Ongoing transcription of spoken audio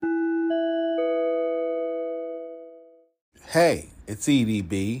Hey, it's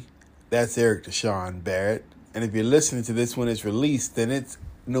EDB. That's Eric Deshaun Barrett. And if you're listening to this when it's released, then it's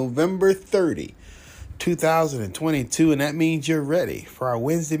November 30, 2022, and that means you're ready for our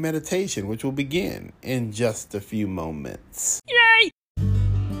Wednesday meditation, which will begin in just a few moments. Yay!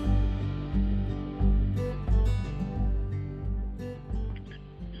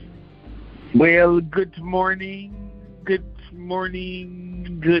 Well, good morning, good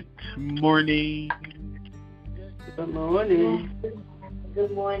morning, good morning. Good morning.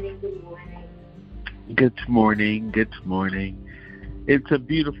 Good morning. Good morning. Good morning, good morning. It's a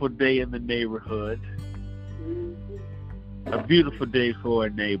beautiful day in the neighborhood. A beautiful day for a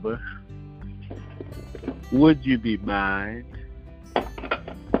neighbor. Would you be mine?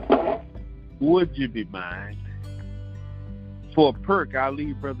 Would you be mine? For a perk, I'll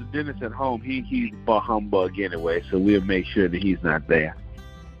leave Brother Dennis at home. He's a humbug anyway, so we'll make sure that he's not there.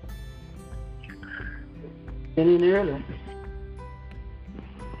 Get in early.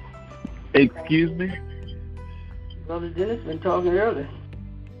 Excuse me? Brother Dennis been talking early.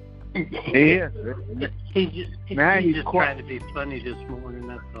 Yes. He's just trying to be funny this morning,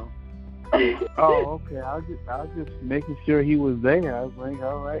 that's all. Oh, okay. I was just making sure he was there. I was like,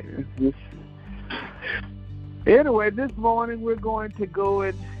 all right. Anyway, this morning we're going to go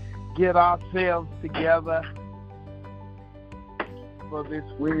and get ourselves together for this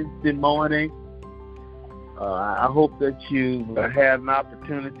Wednesday morning. I hope that you had an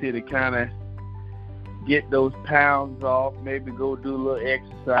opportunity to kind of get those pounds off, maybe go do a little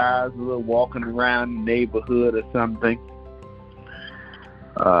exercise, a little walking around the neighborhood or something.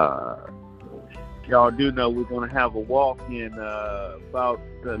 Y'all do know we're going to have a walk in about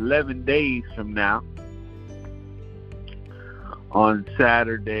 11 days from now on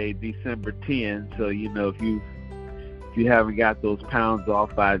Saturday, December 10th. So, if you haven't got those pounds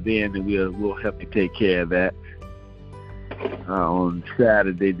off by then we'll help you take care of that on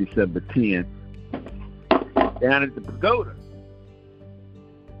Saturday, December 10th, down at the pagoda.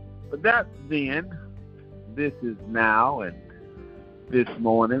 But that's then. This is now, and this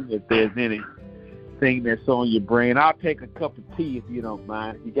morning, if there's anything that's on your brain, I'll take a cup of tea if you don't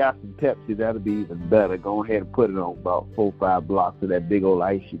mind. If you got some Pepsi, that'll be even better. Go ahead and put it on about 4 or 5 blocks of that big old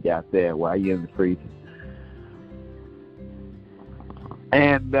ice you got there while you're in the freezer.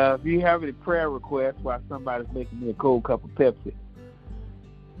 And if you have any prayer requests while somebody's making me a cold cup of Pepsi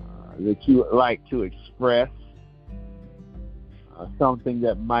that you would like to express, something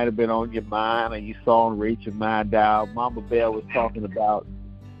that might have been on your mind or you saw on Rachel Mind Dial. Mama Bell was talking about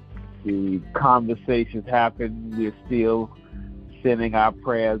the conversations happened. We're still sending our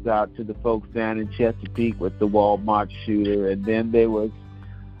prayers out to the folks down in Chesapeake with the Walmart shooter. And then there was,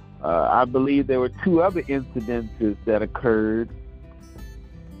 I believe there were 2 other incidences that occurred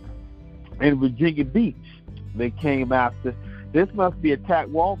in Virginia Beach. They came after. This must be Attack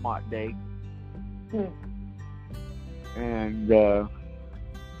Walmart Day. And,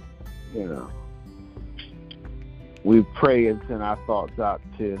 we pray and send our thoughts out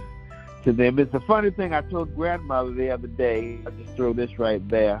to them. It's a funny thing I told grandmother the other day. I'll just throw this right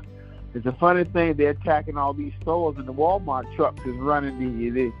there. It's a funny thing. They're attacking all these stores, and the Walmart trucks is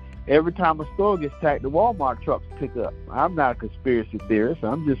running every time a store gets attacked, the Walmart trucks pick up. I'm not a conspiracy theorist.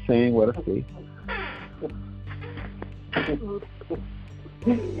 I'm just saying what I see.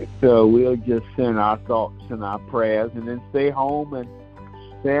 So we'll just send our thoughts and our prayers and then stay home and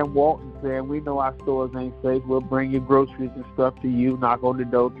Sam Walton saying, we know our stores ain't safe. We'll bring your groceries and stuff to you, knock on the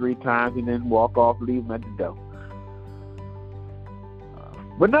door 3 times, and then walk off, leave them at the door.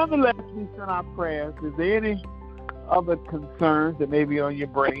 But nonetheless, we send our prayers. Is there any other concerns that may be on your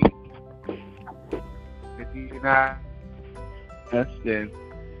brain? If you're not, then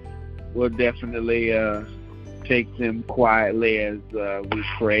we'll definitely take them quietly as we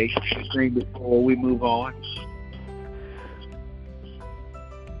pray before we move on.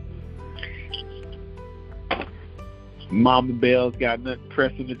 Mama Bell's got nothing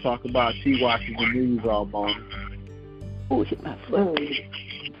pressing to talk about. She watches the news all morning. Oh, hit my phone.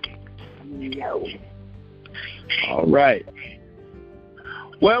 No. All right.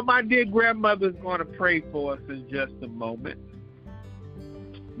 Well, my dear grandmother's going to pray for us in just a moment.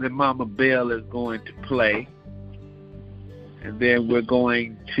 Then Mama Bell is going to play. And then we're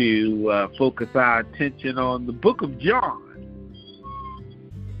going to focus our attention on the book of John,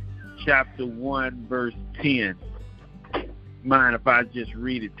 chapter 1, verse 10. Mind if I just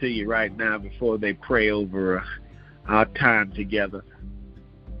read it to you right now before they pray over our time together?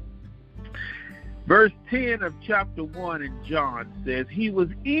 Verse 10 of chapter 1 in John says, he was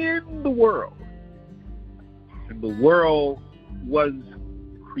in the world, and the world was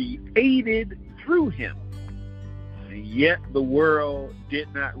created through him, and yet the world did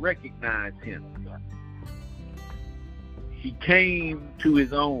not recognize him. He came to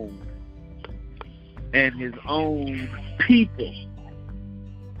his own, and his own people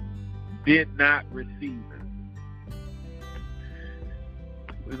did not receive him.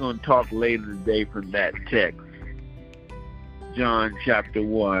 We're going to talk later today from that text, John chapter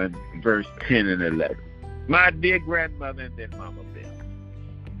 1, verse 10 and 11. My dear grandmother and then Mama Bell.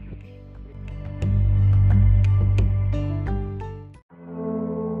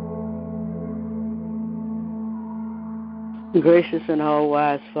 Gracious and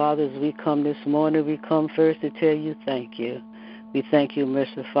all-wise Father, as we come this morning, we come first to tell you thank you. We thank you,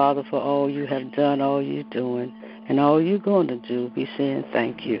 merciful Father, for all you have done, all you're doing, and all you're going to do. We saying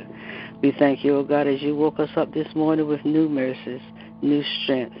thank you. We thank you, oh God, as you woke us up this morning with new mercies, new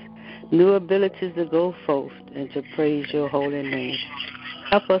strength, new abilities to go forth and to praise your holy name.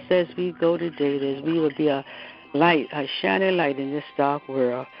 Help us as we go today, that we will be a light, a shining light in this dark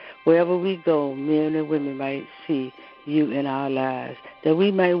world. Wherever we go, men and women might see you in our lives, that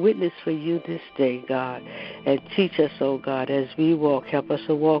we might witness for you this day, God, and teach us, oh God, as we walk. Help us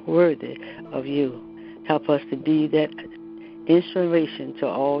to walk worthy of you. Help us to be that inspiration to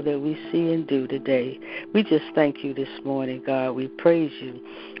all that we see and do today. We just thank you this morning, God. We praise you.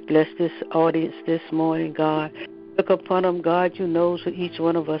 Bless this audience this morning, God. Look upon them, God. You know what each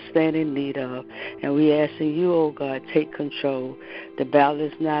one of us stand in need of. And we asking you, oh God, take control. The battle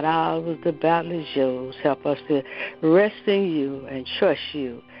is not ours, the battle is yours. Help us to rest in you and trust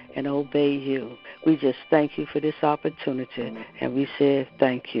you and obey you. We just thank you for this opportunity, and we say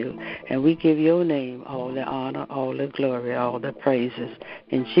thank you. And we give your name all the honor, all the glory, all the praises.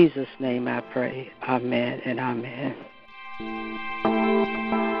 In Jesus' name I pray. Amen and amen.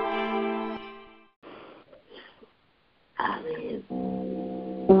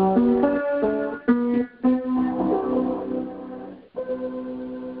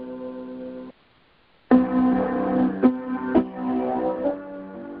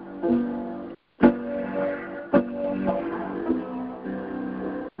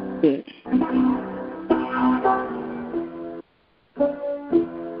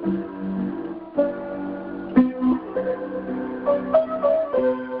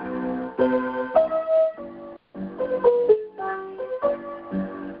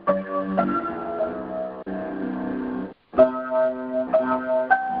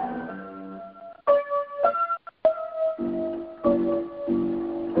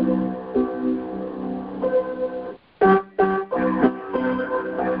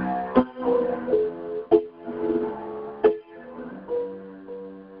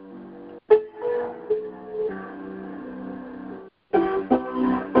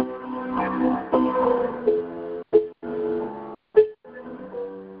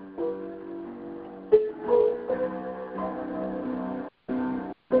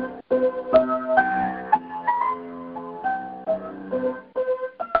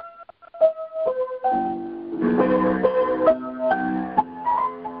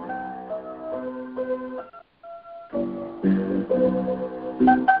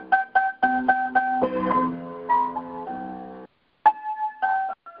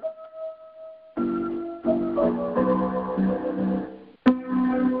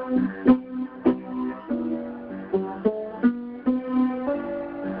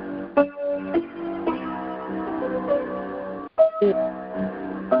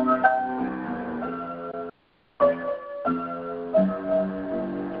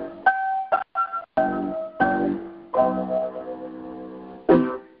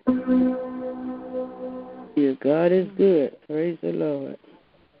 God is good. Praise the Lord.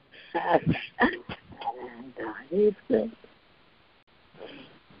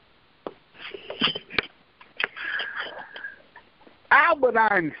 Albert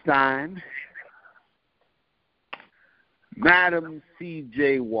Einstein, Madam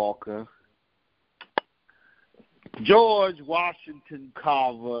C.J. Walker, George Washington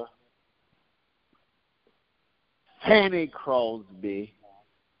Carver, Fanny Crosby,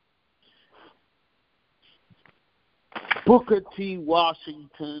 Booker T.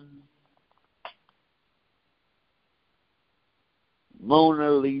 Washington, Mona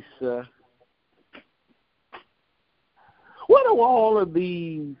Lisa. What do all of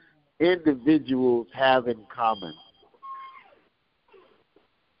these individuals have in common?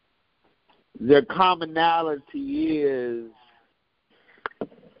 Their commonality is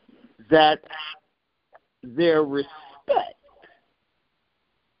that their respect,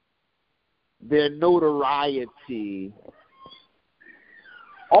 their notoriety,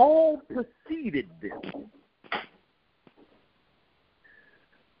 all preceded them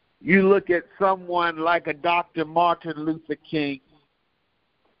You look at someone like a Dr. Martin Luther King.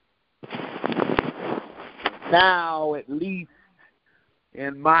 Now, at least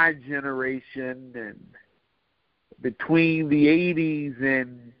in my generation and between the 80s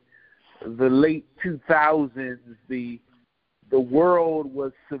and the late 2000s, the world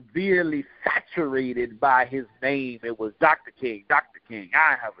was severely saturated by his name. It was Dr. King, Dr. King,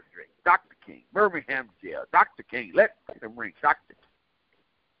 I have a drink, Dr. King, Birmingham jail, Dr. King, let him ring, Dr. King.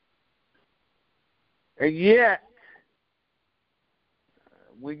 And yet,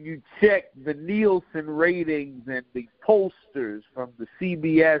 when you check the Nielsen ratings and the posters from the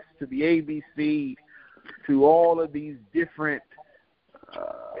CBS to the ABC to all of these different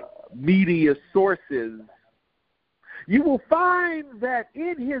media sources, you will find that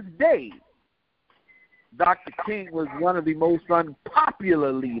in his day, Dr. King was one of the most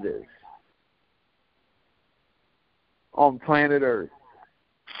unpopular leaders on planet Earth.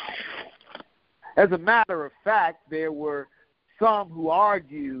 As a matter of fact, there were some who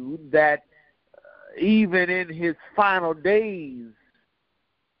argued that even in his final days,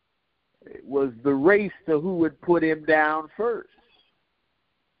 it was the race to who would put him down first.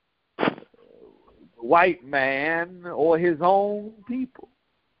 White man or his own people.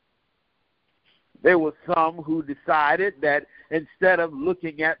 There were some who decided that instead of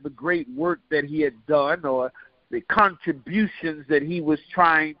looking at the great work that he had done or the contributions that he was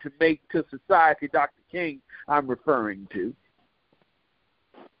trying to make to society, Dr. King, I'm referring to,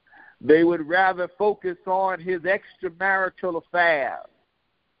 they would rather focus on his extramarital affairs.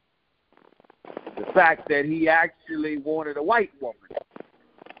 The fact that he actually wanted a white woman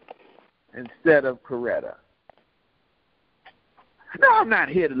instead of Coretta. Now, I'm not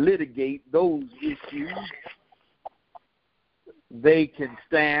here to litigate those issues. They can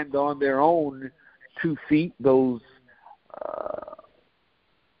stand on their own 2 feet, those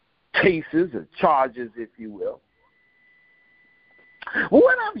cases or charges, if you will.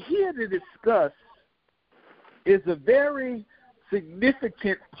 What I'm here to discuss is a very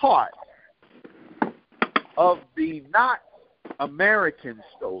significant part of the not American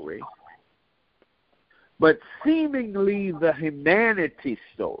story, but seemingly the humanity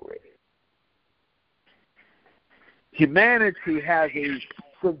story. Humanity has a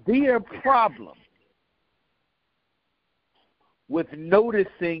severe problem with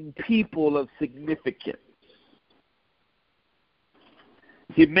noticing people of significance.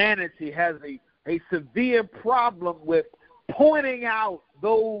 Humanity has a severe problem with pointing out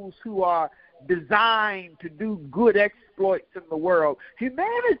those who are designed to do good exploits in the world.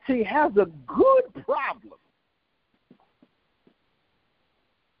 Humanity has a good problem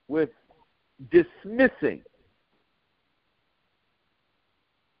with dismissing.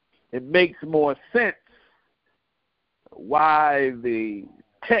 It makes more sense why the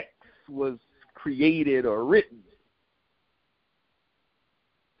text was created or written.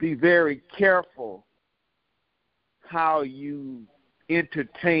 Be very careful how you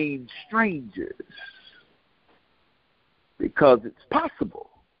entertain strangers, because it's possible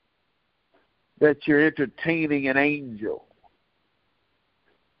that you're entertaining an angel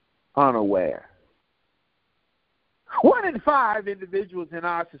unaware. 1 in 5 individuals in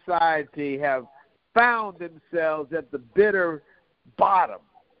our society have found themselves at the bitter bottom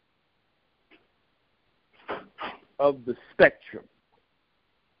of the spectrum.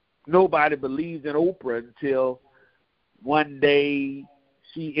 Nobody believes in Oprah until one day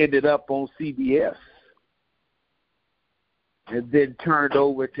she ended up on CBS and then turned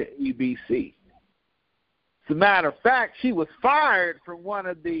over to ABC. As a matter of fact, she was fired from one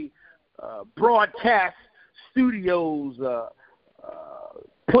of the broadcast studios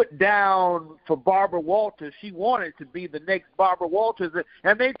put down for Barbara Walters. She wanted to be the next Barbara Walters,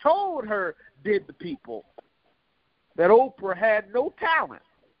 and they told her, did the people, that Oprah had no talent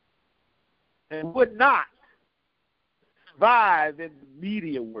and would not survive in the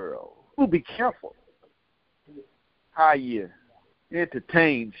media world. Well, be careful how you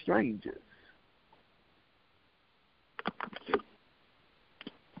entertain strangers.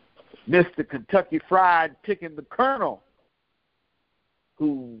 Mr. Kentucky Fried Chicken, the Colonel,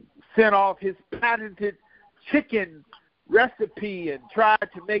 who sent off his patented chicken recipe and tried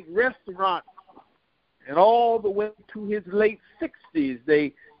to make restaurants, and all the way to his late 60s,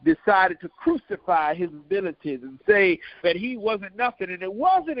 they decided to crucify his abilities and say that he wasn't nothing. And it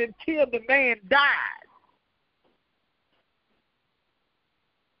wasn't until the man died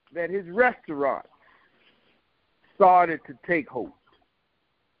that his restaurant started to take hold.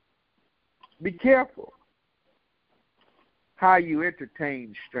 Be careful how you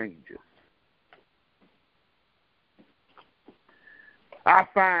entertain strangers. I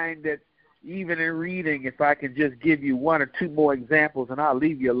find that even in reading, if I can just give you one or two more examples and I'll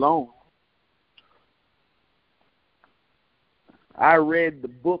leave you alone. I read the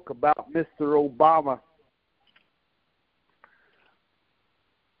book about Mr. Obama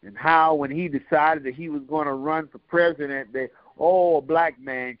and how when he decided that he was going to run for president, a black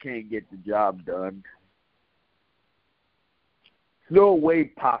man can't get the job done. No way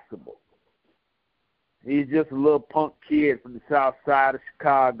possible. He's just a little punk kid from the south side of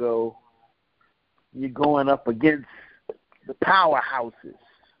Chicago. You're going up against the powerhouses,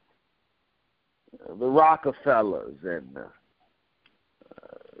 the Rockefellers and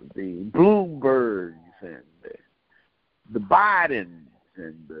the Bloombergs and the Bidens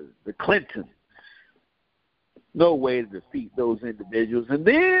and the Clintons. No way to defeat those individuals. And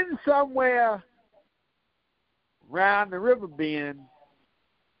then somewhere around the river bend,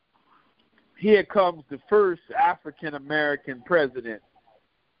 here comes the first African-American president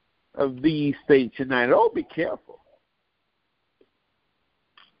of these states united. Oh, be careful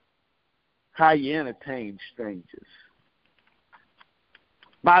how you entertain strangers.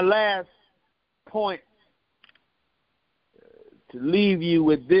 My last point, to leave you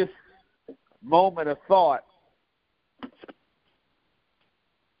with this moment of thought,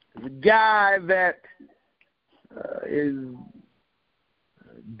 is a guy that is,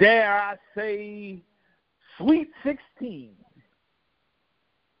 dare I say, sweet 16.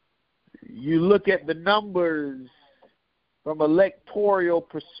 You look at the numbers from electoral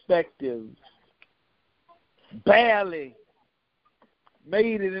perspective, barely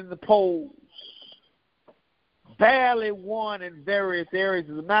made it in the polls, barely won in various areas.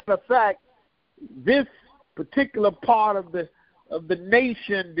 As a matter of fact, this particular part of the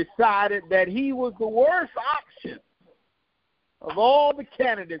nation decided that he was the worst option of all the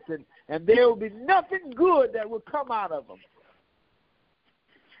candidates, and there would be nothing good that would come out of him.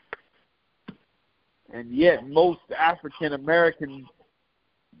 And yet most African-American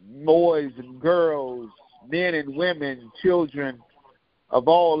boys and girls, men and women, children of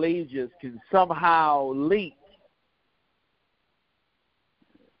all ages can somehow link.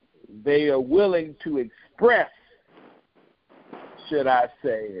 They are willing to express, should I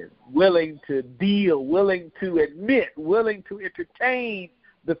say, willing to deal, willing to admit, willing to entertain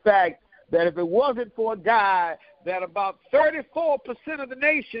the fact that if it wasn't for a guy that about 34% of the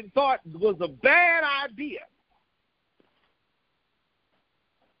nation thought was a bad idea,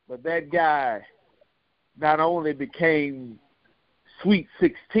 but that guy not only became Sweet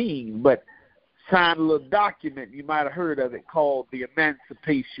 16, but signed a little document, you might have heard of it, called the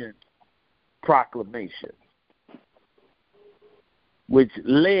Emancipation Proclamation, which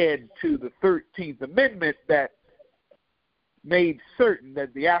led to the 13th Amendment that made certain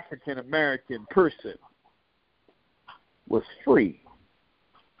that the African-American person was free.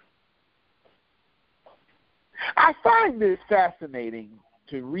 I find this fascinating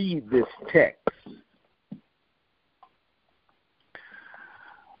to read this text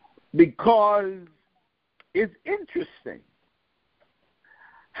because it's interesting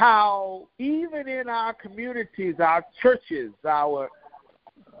how even in our communities, our churches, our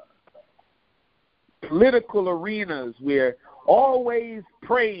political arenas, we're always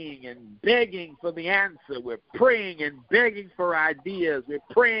praying and begging for the answer. We're praying and begging for ideas. We're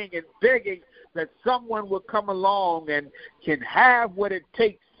praying and begging that someone will come along and can have what it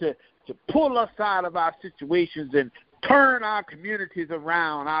takes to pull us out of our situations and turn our communities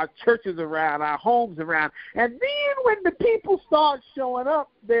around, our churches around, our homes around. And then when the people start showing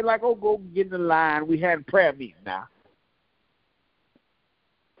up, they're like, oh, go get in the line. We had a prayer meeting now.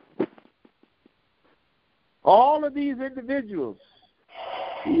 All of these individuals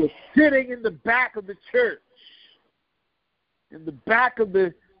who are sitting in the back of the church, in the back of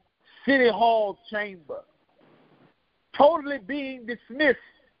the city hall chamber, totally being dismissed,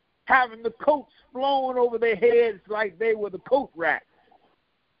 having the coats flown over their heads like they were the coat racks,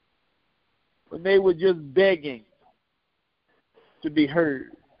 when they were just begging to be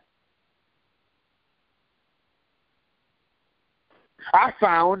heard. I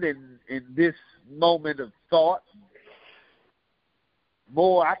found in this moment of thought,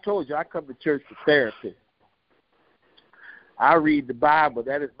 boy, I told you I come to church for therapy. I read the Bible.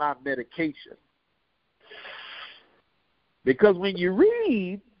 That is my medication. Because when you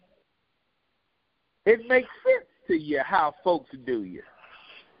read, it makes sense to you how folks do you.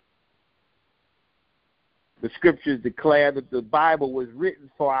 The scriptures declare that the Bible was written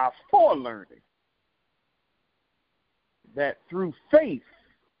for our forelearning, that through faith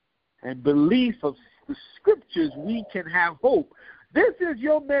and belief of the scriptures we can have hope. This is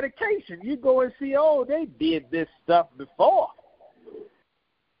your medication. You go and see, oh, they did this stuff before.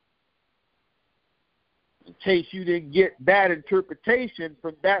 case you didn't get that interpretation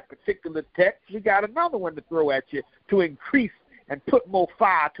from that particular text, we got another one to throw at you to increase and put more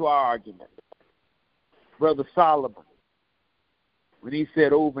fire to our argument. Brother Solomon, when he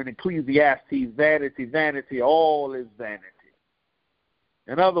said over in Ecclesiastes, vanity, vanity, all is vanity.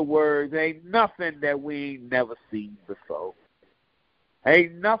 In other words, ain't nothing that we ain't never seen before.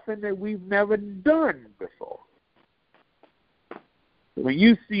 Ain't nothing that we've never done before. When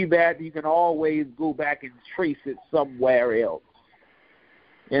you see that, you can always go back and trace it somewhere else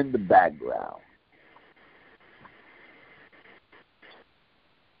in the background.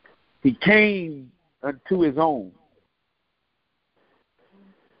 He came unto his own.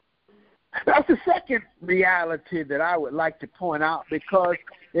 That's the second reality that I would like to point out, because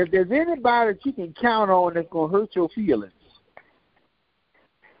if there's anybody that you can count on that's going to hurt your feelings,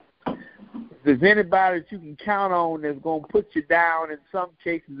 if there's anybody that you can count on that's going to put you down in some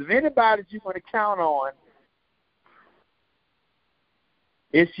cases, if anybody that you're going to count on,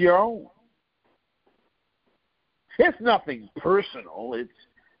 it's your own. It's nothing personal.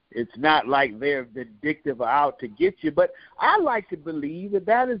 It's not like they're vindictive or out to get you, but I like to believe that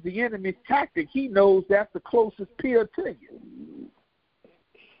that is the enemy's tactic. He knows that's the closest peer to you.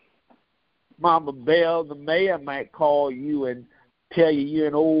 Mama Bell, the mayor, might call you and tell you you're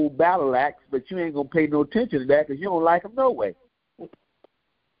an old battle axe, but you ain't going to pay no attention to that because you don't like him no way.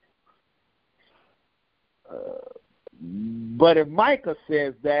 But if Micah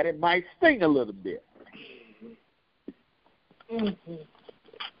says that, it might sting a little bit. Mm-hmm.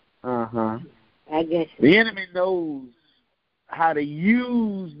 I guess the enemy knows how to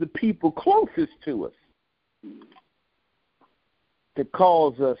use the people closest to us to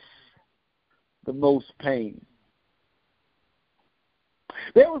cause us the most pain.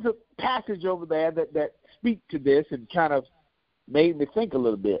 There was a passage over there that speak to this and kind of made me think a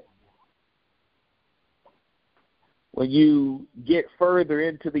little bit. When you get further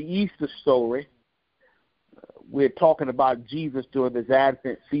into the Easter story, we're talking about Jesus during this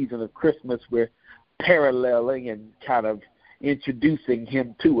Advent season of Christmas. We're paralleling and kind of introducing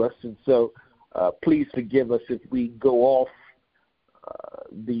him to us. And so please forgive us if we go off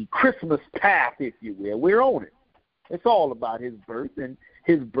the Christmas path, if you will. We're on it. It's all about his birth, and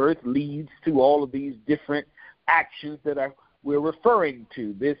his birth leads to all of these different actions that we're referring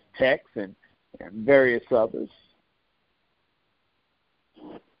to, this text and various others.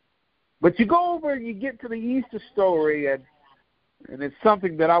 But you go over and you get to the Easter story, and it's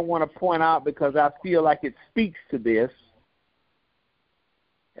something that I want to point out because I feel like it speaks to this.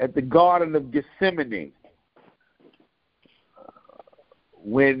 At the Garden of Gethsemane,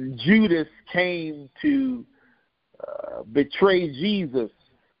 when Judas came to betray Jesus,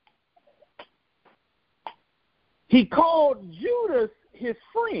 he called Judas his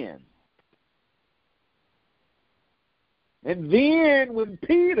friend. And then when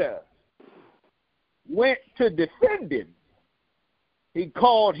Peter went to defend him, he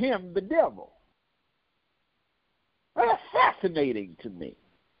called him the devil. That's fascinating to me.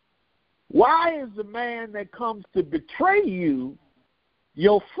 Why is the man that comes to betray you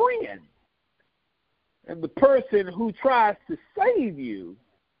your friend? And the person who tries to save you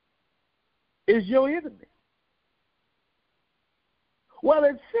is your enemy? Well,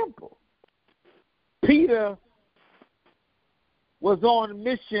 it's simple. Peter was on a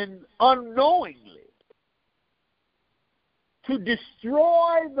mission unknowingly to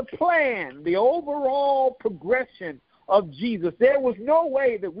destroy the plan, the overall progression of Jesus. There was no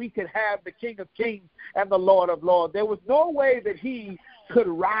way that we could have the King of Kings and the Lord of Lords. There was no way that he could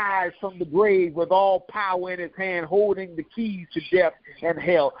rise from the grave with all power in his hand, holding the keys to death and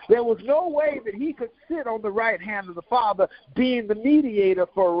hell. There was no way that he could sit on the right hand of the Father, being the mediator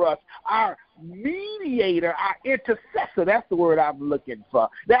for us, our mediator, our intercessor. That's the word I'm looking for.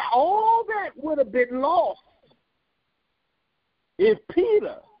 That all that would have been lost if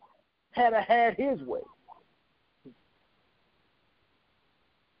Peter had his way.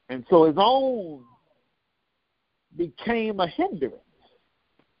 And so his own became a hindrance.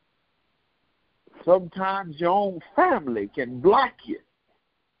 Sometimes your own family can block you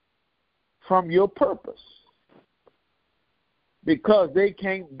from your purpose because they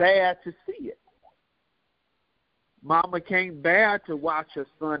can't bear to see it. Mama can't bear to watch her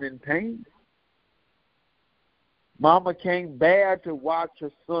son in pain. Mama can't bear to watch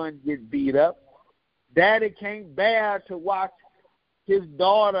her son get beat up. Daddy can't bear to watch his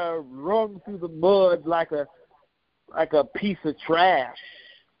daughter run through the mud like a piece of trash.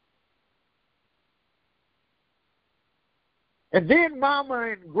 And then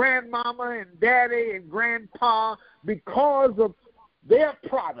mama and grandmama and daddy and grandpa, because of their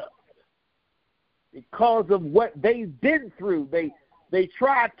product, because of what they've been through. They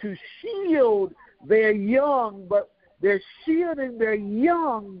try to shield their young, but they're shielding their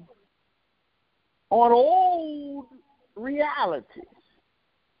young on old realities.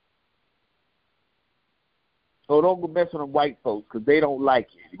 So don't go mess with them white folks because they don't like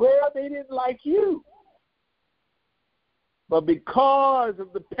you. Well, they didn't like you. But because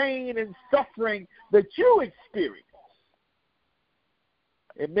of the pain and suffering that you experience,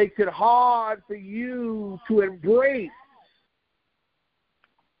 it makes it hard for you to embrace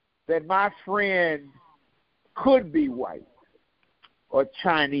that my friend could be white or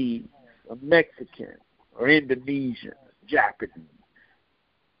Chinese or Mexican or Indonesian, Japanese.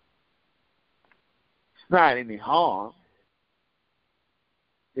 It's not any harm.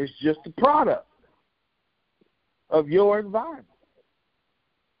 It's just a product of your environment.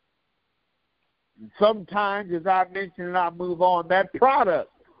 And sometimes, as I mentioned and I move on, that product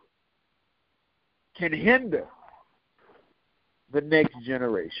can hinder the next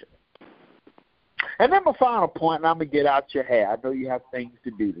generation. And then my final point, and I'm going to get out your hair. I know you have things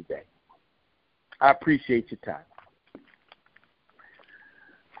to do today. I appreciate your time.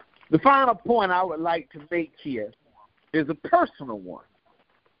 The final point I would like to make here is a personal one.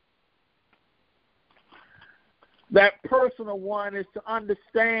 That personal one is to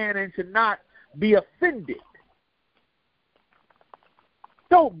understand and to not be offended.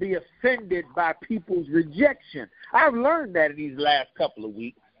 Don't be offended by people's rejection. I've learned that in these last couple of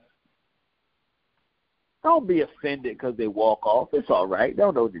weeks. Don't be offended because they walk off. It's all right. They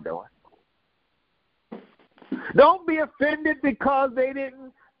don't know what they're doing. Don't be offended because they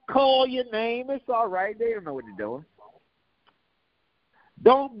didn't call your name. It's all right. They don't know what they're doing.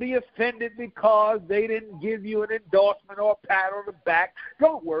 Don't be offended because they didn't give you an endorsement or a pat on the back.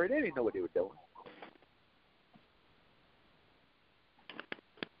 Don't worry. They didn't know what they were doing.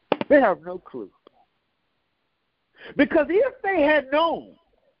 They have no clue. Because if they had known,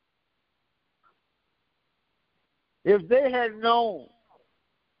 if they had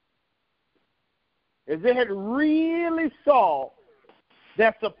really saw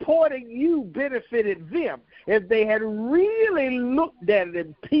that supporting you benefited them, if they had really looked at it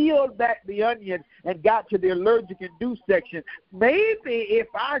and peeled back the onion and got to the allergic and do section, maybe if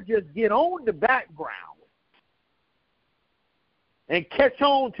I just get on the background and catch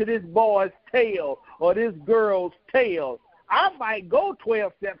on to this boy's tail or this girl's tail, I might go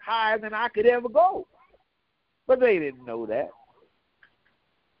 12 steps higher than I could ever go. But they didn't know that.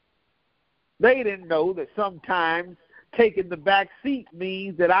 They didn't know that sometimes taking the back seat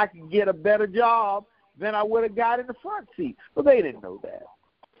means that I can get a better job than I would have got in the front seat. But they didn't know that.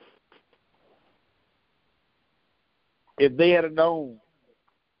 If they had known,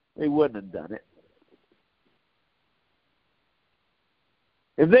 they wouldn't have done it.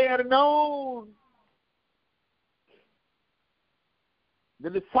 If they had known, the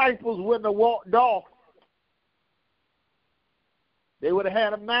disciples wouldn't have walked off. They would have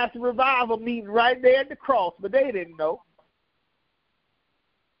had a massive revival meeting right there at the cross, but they didn't know.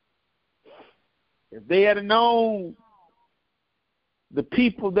 If they had known, the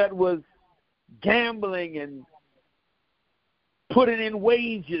people that was gambling and putting in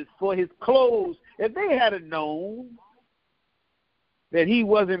wages for his clothes, if they had known that he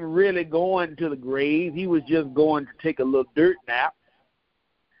wasn't really going to the grave, he was just going to take a little dirt nap.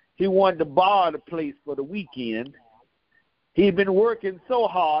 He wanted to borrow the place for the weekend. He'd been working so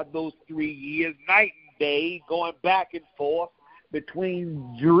hard those 3 years, night and day, going back and forth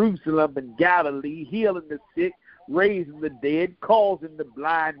between Jerusalem and Galilee, healing the sick, raising the dead, causing the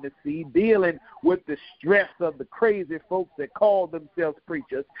blind to see, dealing with the stress of the crazy folks that call themselves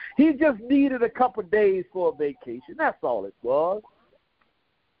preachers. He just needed a couple of days for a vacation. That's all it was.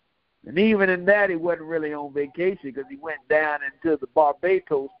 And even in that, he wasn't really on vacation because he went down into the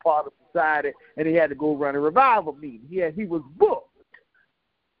Barbados part of society and he had to go run a revival meeting. He was booked,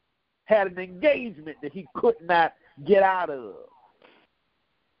 had an engagement that he could not get out of.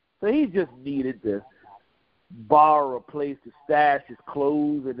 So he just needed to borrow a place to stash his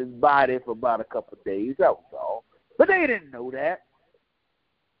clothes and his body for about a couple of days. That was all. But they didn't know that.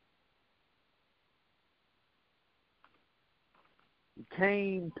 He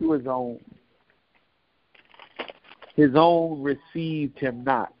came to his own. His own received him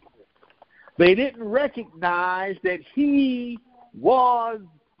not. They didn't recognize that he was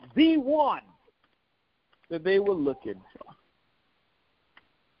the one that they were looking for.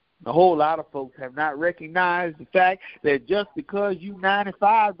 A whole lot of folks have not recognized the fact that just because you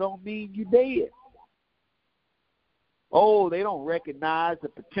 95 don't mean you dead. Oh, they don't recognize the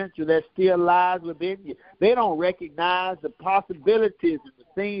potential that still lies within you. They don't recognize the possibilities and the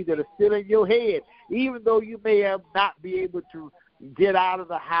things that are still in your head. Even though you may have not be able to get out of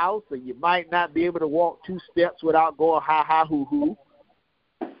the house, or you might not be able to walk 2 steps without going ha, hoo, hoo.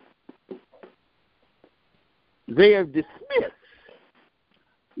 They have dismissed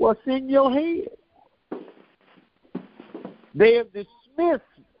what's in your head. They have dismissed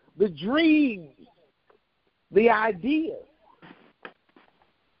the dreams, the ideas.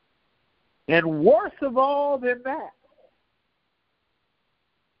 And worse of all than that,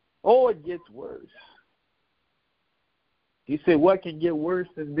 it gets worse. He said, what can get worse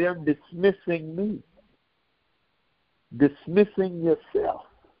than them dismissing me? Dismissing yourself.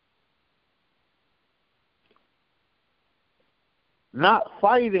 Not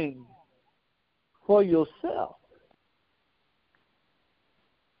fighting for yourself.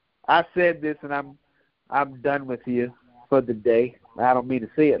 I said this, and I'm done with you for the day. I don't mean to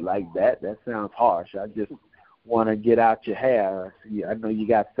say it like that. That sounds harsh. I just want to get out your hair. I know you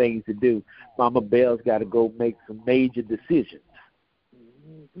got things to do. Mama Bell's got to go make some major decisions.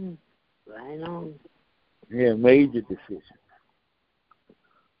 Mm-hmm. Right on. Yeah, major decisions.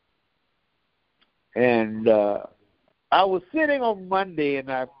 And I was sitting on Monday,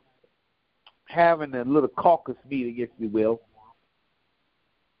 and I'm having a little caucus meeting, if you will.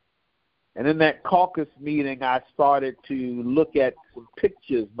 And in that caucus meeting, I started to look at some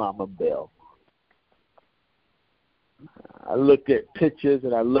pictures, Mama Bell. I looked at pictures,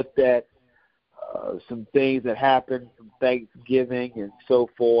 and I looked at some things that happened from Thanksgiving and so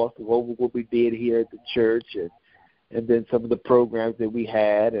forth, what we did here at the church, and then some of the programs that we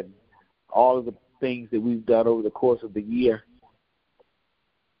had, and all of the things that we've done over the course of the year.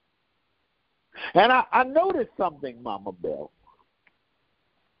 And I noticed something, Mama Bell.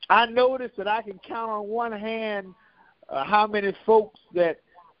 I noticed that I can count on one hand how many folks that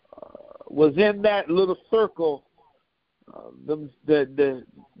was in that little circle, the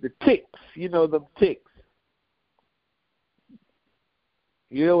ticks, them ticks.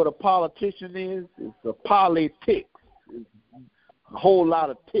 You know what a politician is? It's a politic. It's a whole lot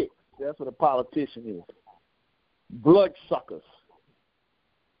of ticks. That's what a politician is. Bloodsuckers.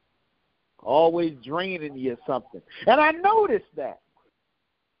 Always draining you something. And I noticed that.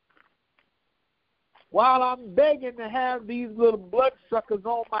 While I'm begging to have these little bloodsuckers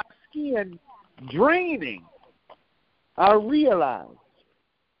on my skin draining, I realized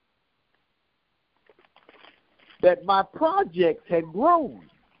that my projects had grown.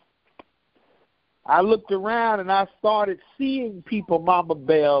 I looked around and I started seeing people, Mama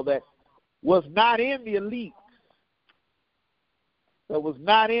Bell, that was not in the elites, that was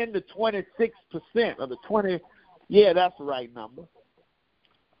not in the 26% or the 20, that's the right number.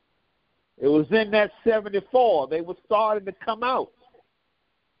 It was in that 74. They were starting to come out.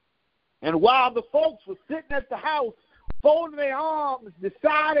 And while the folks were sitting at the house, folding their arms,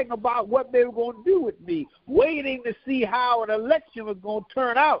 deciding about what they were going to do with me, waiting to see how an election was going to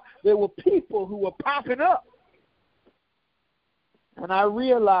turn out, there were people who were popping up. And I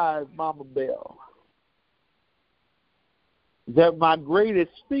realized, Mama Bell, that my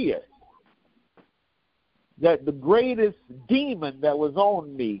greatest fear, that the greatest demon that was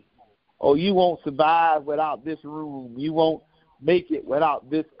on me, you won't survive without this room. You won't make it without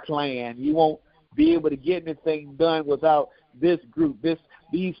this clan. You won't be able to get anything done without this group.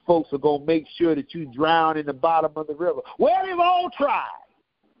 These folks are going to make sure that you drown in the bottom of the river. Well, they've all tried.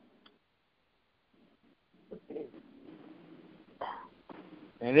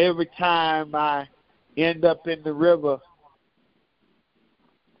 And every time I end up in the river,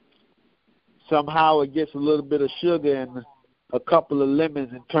 somehow it gets a little bit of sugar and a couple of lemons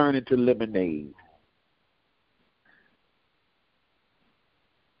and turn into lemonade.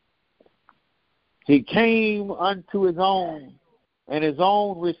 He came unto his own, and his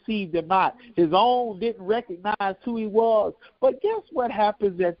own received him not. His own didn't recognize who he was. But guess what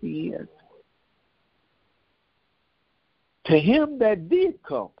happens at the end? To him that did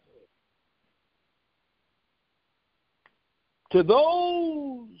come, to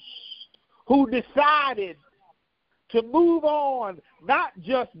those who decided to move on, not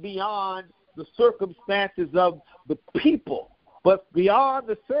just beyond the circumstances of the people, but beyond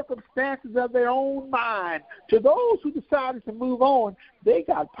the circumstances of their own mind, to those who decided to move on, they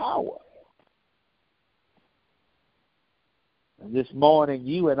got power. And this morning,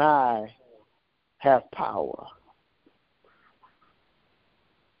 you and I have power.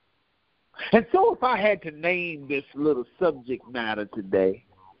 And so if I had to name this little subject matter today,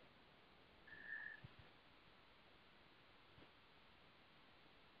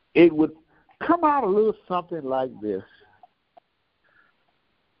 it would come out a little something like this.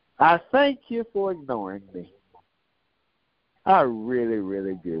 I thank you for ignoring me. I really,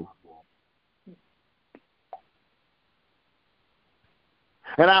 really do.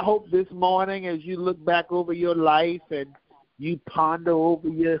 And I hope this morning as you look back over your life and you ponder over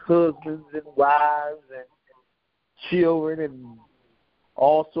your husbands and wives and children and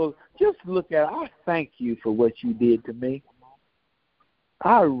also just look at, I thank you for what you did to me.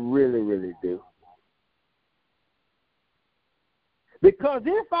 I really, really do. Because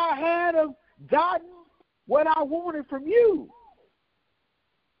if I had gotten what I wanted from you,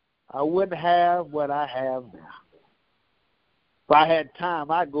 I wouldn't have what I have now. If I had time,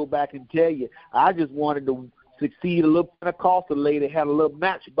 I'd go back and tell you, I just wanted to succeed. A little Pentecostal lady had a little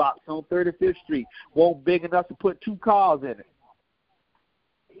matchbox on 35th Street, wasn't big enough to put 2 cars in it.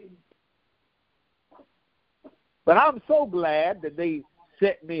 But I'm so glad that they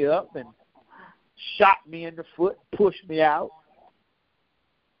set me up and shot me in the foot, pushed me out.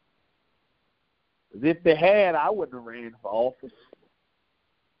 If they had, I wouldn't have ran for office.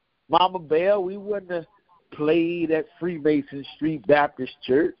 Mama Bell, we wouldn't have played at Freemason Street Baptist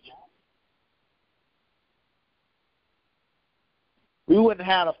Church. We wouldn't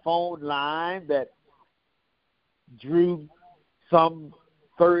have had a phone line that drew some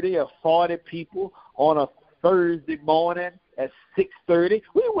 30 or 40 people on a Thursday morning at 6:30.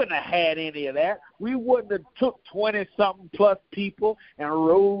 We wouldn't have had any of that. We wouldn't have took 20-something plus people and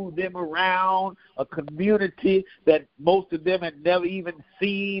rode them around a community that most of them had never even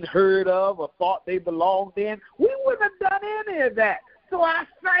seen, heard of, or thought they belonged in. We wouldn't have done any of that. So I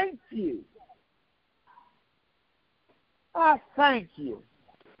thank you. I thank you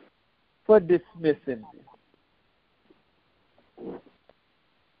for dismissing me.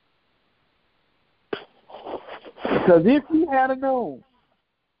 Because if you had known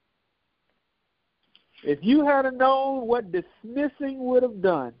what dismissing would have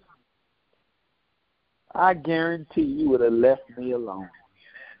done, I guarantee you would have left me alone.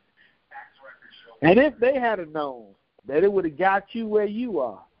 And if they had known that it would have got you where you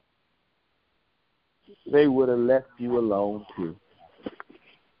are, they would have left you alone too.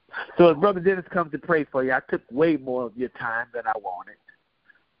 So as Brother Dennis comes to pray for you, I took way more of your time than I wanted.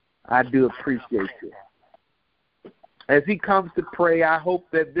 I do appreciate you. As he comes to pray, I hope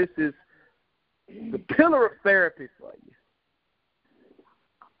that this is the pillar of therapy for you,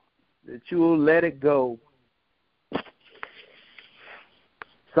 that you will let it go.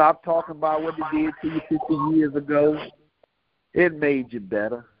 Stop talking about what it did to you 50 years ago. It made you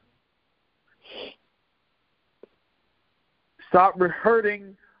better. Stop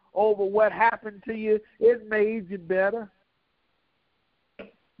hurting over what happened to you. It made you better.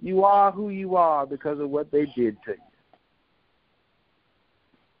 You are who you are because of what they did to you.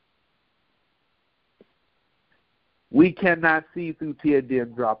 We cannot see through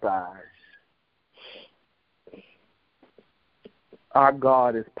tear-dim drop eyes. Our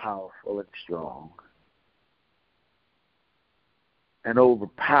God is powerful and strong and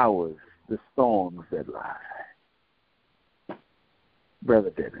overpowers the storms that lie. Brother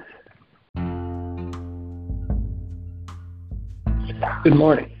Dennis. Good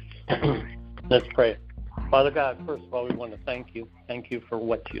morning. Let's pray. Father God, first of all, we want to thank you. Thank you for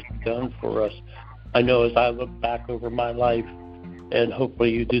what you've done for us. I know as I look back over my life, and hopefully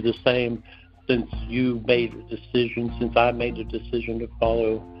you do the same, since you made a decision, since I made a decision to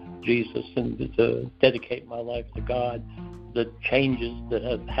follow Jesus and to dedicate my life to God, the changes that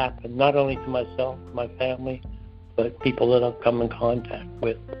have happened, not only to myself, my family, but people that I've come in contact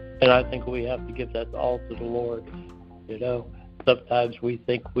with. And I think we have to give that all to the Lord. You know, sometimes we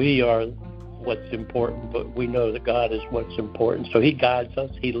think we are what's important, but we know that God is what's important. So he guides us,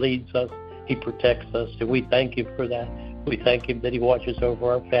 he leads us, he protects us, and we thank him for that. We thank him that he watches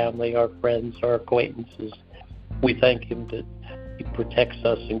over our family, our friends, our acquaintances. We thank him that he protects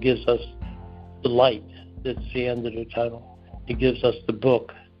us and gives us the light that's the end of the tunnel. He gives us the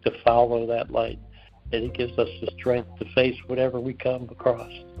book to follow that light, and he gives us the strength to face whatever we come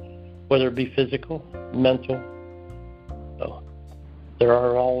across, whether it be physical, mental. So there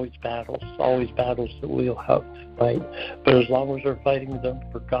are always battles that we'll have to fight. But as long as we're fighting them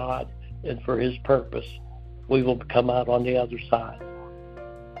for God and for his purpose, we will come out on the other side.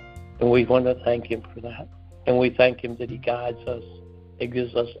 And we want to thank him for that. And we thank him that he guides us and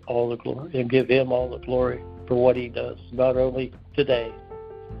gives us all the glory, and give him all the glory for what he does, not only today,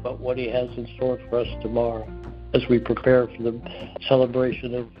 but what he has in store for us tomorrow as we prepare for the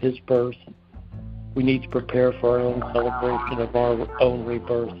celebration of his birth. We need to prepare for our own celebration of our own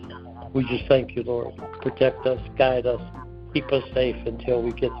rebirth. We just thank you, Lord. Protect us, guide us, keep us safe until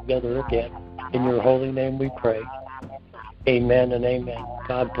we get together again. In your holy name we pray. Amen and amen.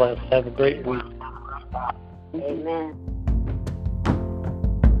 God bless. Have a great week. Amen.